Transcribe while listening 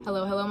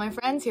Hello, my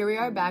friends. Here we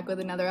are back with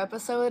another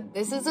episode.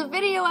 This is a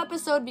video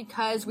episode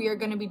because we are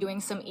going to be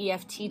doing some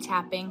EFT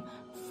tapping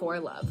for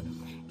love.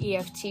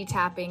 EFT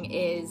tapping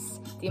is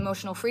the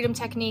emotional freedom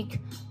technique.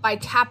 By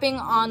tapping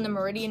on the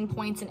meridian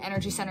points and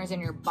energy centers in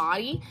your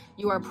body,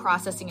 you are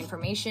processing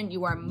information.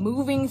 You are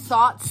moving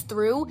thoughts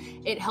through.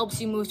 It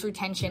helps you move through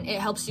tension. It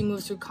helps you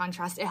move through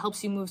contrast. It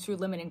helps you move through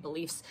limiting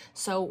beliefs.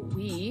 So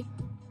we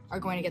are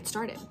going to get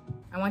started.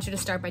 I want you to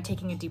start by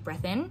taking a deep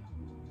breath in.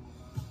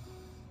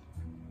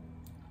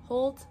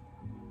 Hold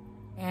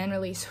and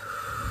release.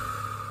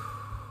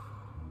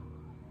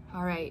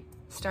 All right,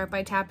 start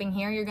by tapping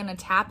here. You're gonna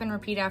tap and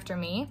repeat after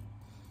me.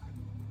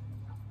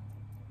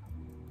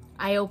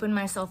 I open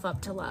myself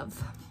up to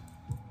love.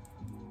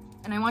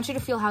 And I want you to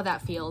feel how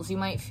that feels. You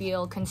might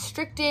feel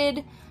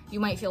constricted,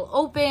 you might feel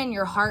open,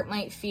 your heart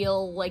might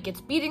feel like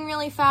it's beating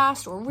really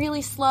fast or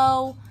really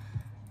slow.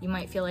 You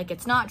might feel like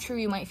it's not true.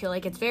 You might feel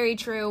like it's very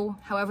true.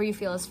 However you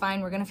feel is fine.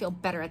 We're going to feel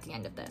better at the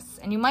end of this.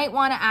 And you might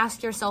want to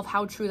ask yourself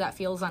how true that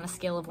feels on a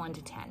scale of 1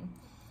 to 10.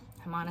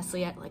 I'm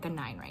honestly at like a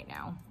 9 right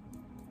now.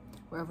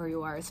 Wherever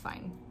you are is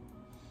fine.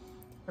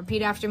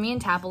 Repeat after me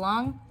and tap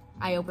along.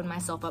 I open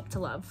myself up to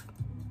love.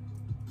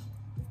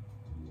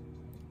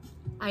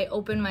 I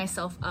open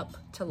myself up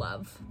to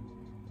love.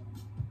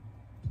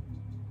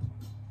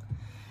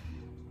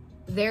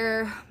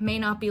 There may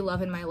not be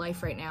love in my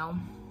life right now.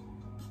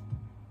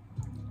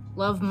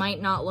 Love might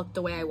not look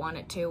the way I want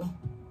it to.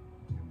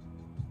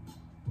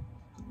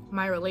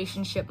 My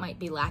relationship might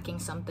be lacking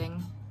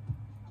something.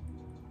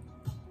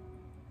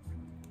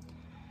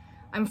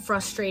 I'm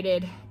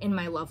frustrated in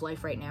my love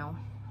life right now.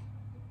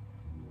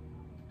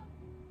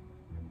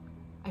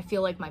 I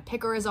feel like my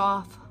picker is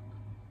off.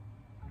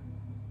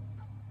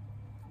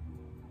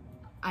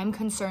 I'm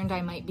concerned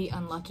I might be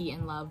unlucky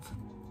in love.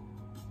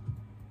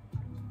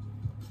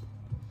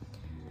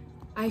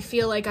 I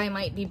feel like I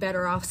might be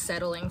better off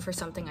settling for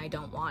something I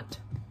don't want.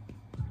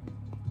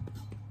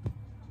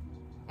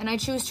 And I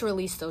choose to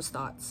release those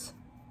thoughts.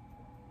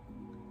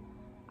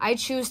 I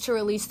choose to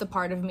release the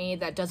part of me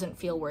that doesn't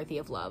feel worthy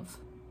of love.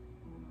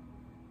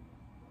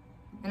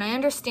 And I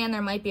understand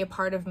there might be a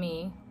part of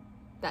me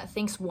that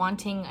thinks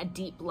wanting a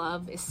deep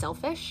love is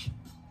selfish.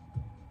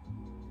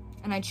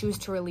 And I choose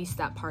to release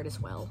that part as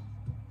well.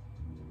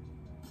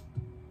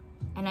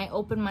 And I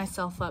open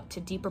myself up to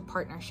deeper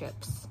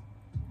partnerships.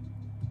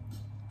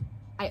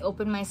 I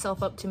open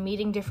myself up to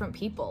meeting different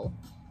people.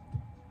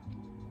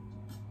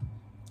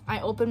 I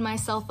open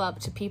myself up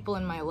to people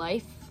in my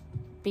life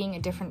being a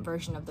different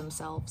version of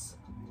themselves.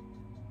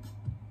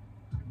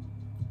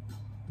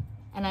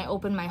 And I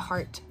open my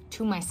heart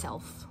to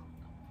myself,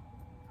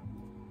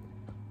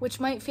 which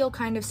might feel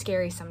kind of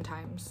scary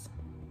sometimes.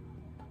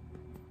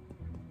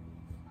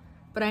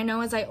 But I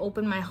know as I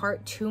open my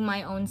heart to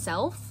my own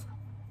self,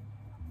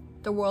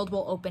 the world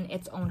will open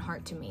its own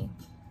heart to me.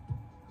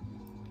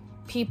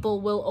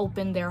 People will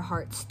open their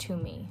hearts to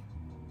me.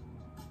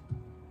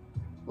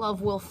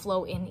 Love will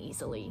flow in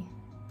easily.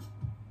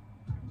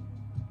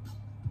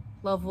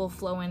 Love will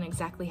flow in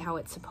exactly how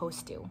it's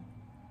supposed to.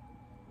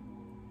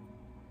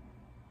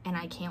 And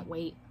I can't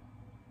wait.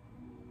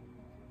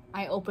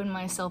 I open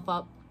myself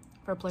up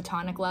for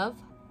platonic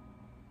love.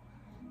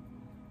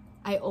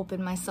 I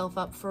open myself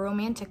up for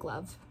romantic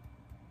love.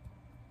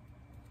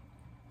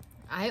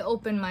 I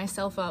open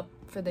myself up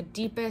for the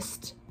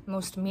deepest,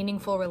 most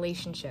meaningful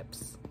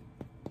relationships.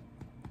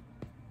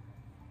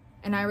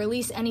 And I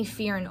release any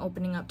fear in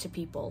opening up to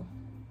people.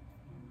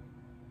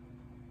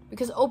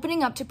 Because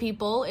opening up to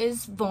people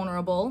is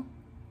vulnerable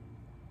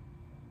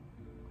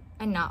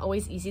and not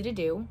always easy to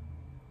do.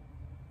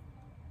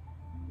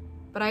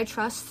 But I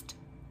trust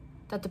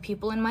that the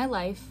people in my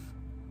life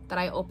that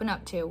I open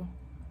up to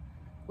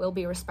will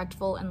be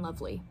respectful and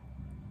lovely.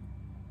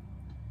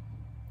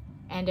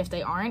 And if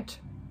they aren't,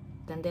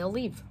 then they'll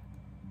leave.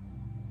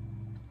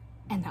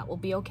 And that will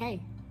be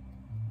okay.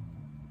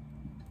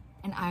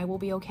 And I will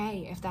be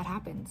okay if that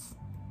happens.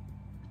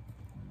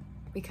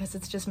 Because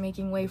it's just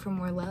making way for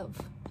more love.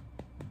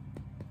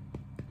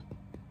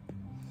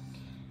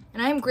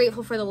 And I am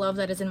grateful for the love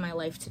that is in my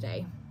life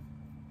today.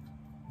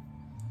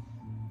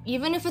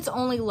 Even if it's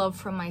only love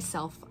from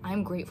myself,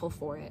 I'm grateful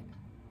for it.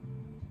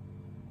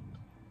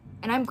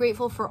 And I'm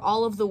grateful for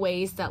all of the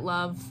ways that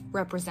love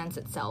represents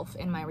itself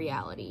in my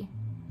reality.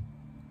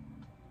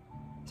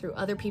 Through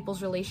other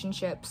people's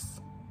relationships,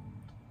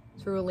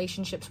 through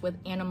relationships with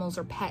animals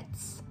or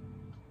pets,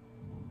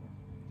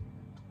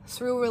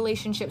 through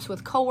relationships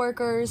with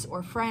coworkers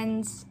or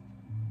friends,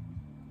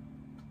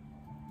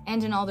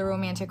 and in all the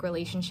romantic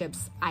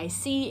relationships I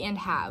see and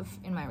have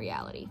in my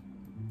reality.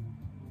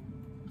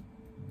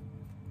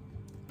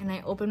 And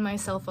I open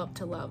myself up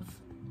to love.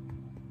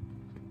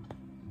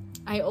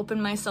 I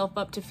open myself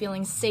up to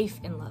feeling safe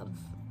in love.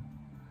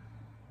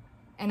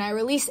 And I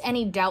release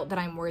any doubt that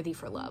I'm worthy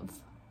for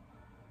love.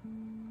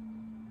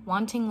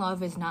 Wanting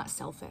love is not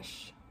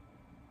selfish.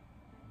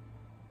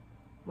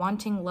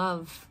 Wanting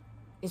love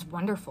is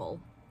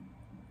wonderful.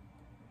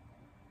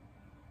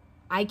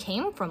 I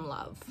came from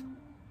love.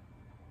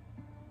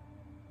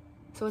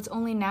 So it's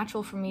only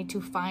natural for me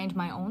to find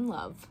my own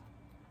love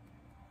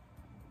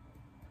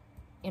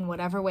in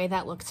whatever way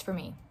that looks for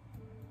me.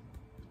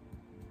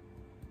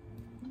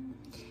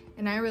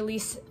 And I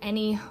release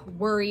any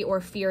worry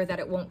or fear that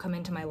it won't come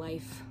into my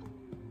life.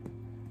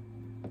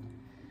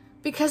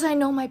 Because I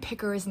know my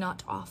picker is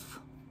not off.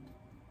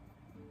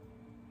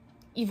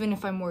 Even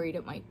if I'm worried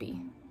it might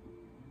be.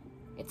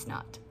 It's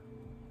not.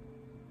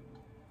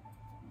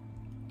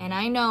 And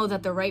I know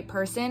that the right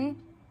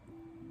person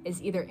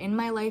is either in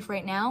my life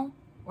right now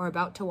or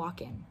about to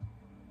walk in.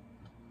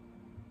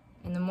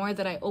 And the more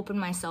that I open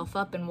myself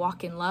up and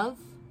walk in love,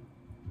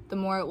 the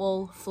more it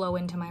will flow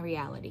into my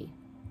reality.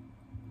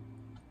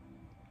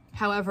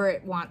 However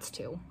it wants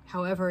to,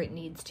 however it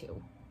needs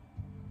to.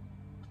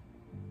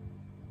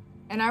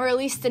 And I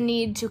release the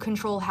need to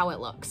control how it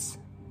looks.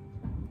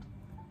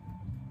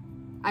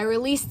 I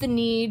release the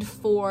need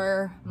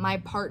for my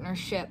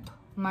partnership,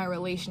 my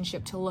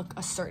relationship to look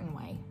a certain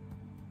way.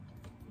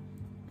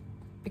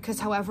 Because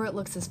however it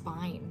looks is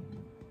fine.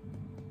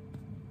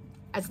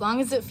 As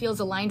long as it feels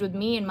aligned with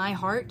me and my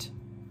heart,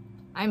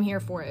 I'm here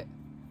for it.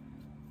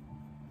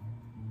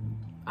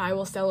 I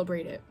will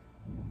celebrate it.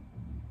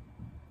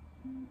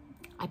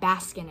 I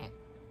bask in it.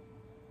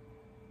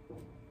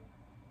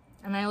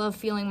 And I love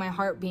feeling my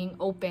heart being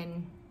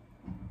open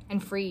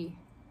and free.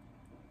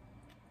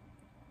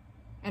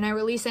 And I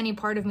release any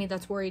part of me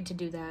that's worried to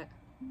do that.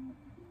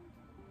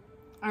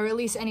 I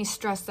release any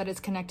stress that is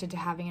connected to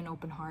having an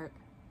open heart.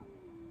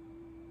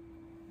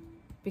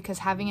 Because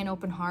having an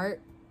open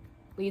heart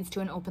leads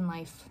to an open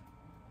life,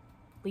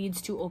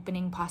 leads to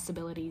opening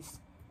possibilities.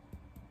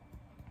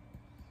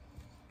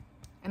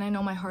 And I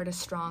know my heart is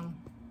strong.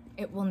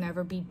 It will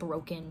never be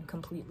broken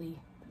completely.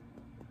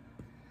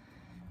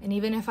 And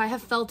even if I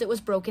have felt it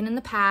was broken in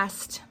the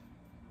past,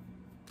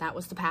 that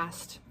was the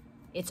past.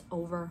 It's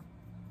over.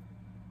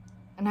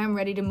 And I'm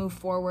ready to move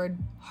forward,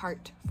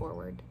 heart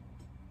forward.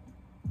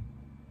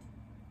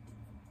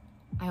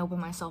 I open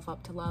myself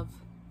up to love.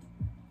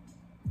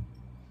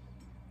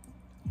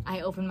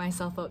 I open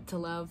myself up to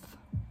love.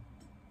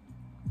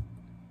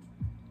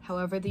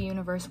 However the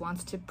universe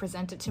wants to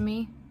present it to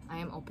me, I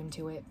am open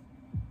to it.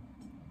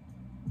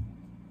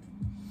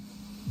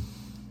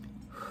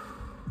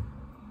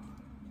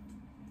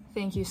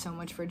 Thank you so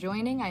much for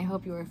joining. I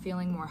hope you are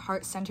feeling more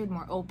heart-centered,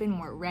 more open,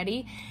 more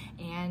ready.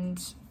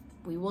 And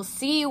we will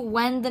see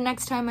when the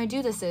next time I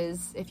do this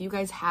is. If you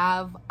guys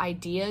have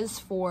ideas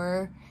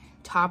for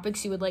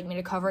topics you would like me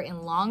to cover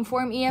in long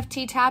form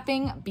EFT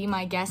tapping, be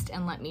my guest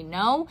and let me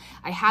know.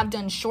 I have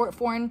done short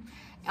form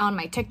on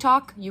my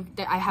TikTok.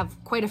 I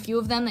have quite a few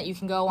of them that you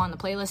can go on the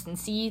playlist and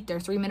see. They're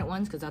 3-minute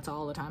ones because that's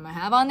all the time I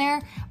have on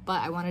there.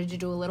 But I wanted to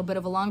do a little bit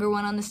of a longer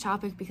one on this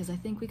topic because I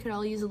think we could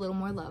all use a little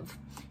more love.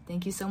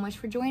 Thank you so much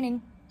for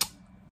joining.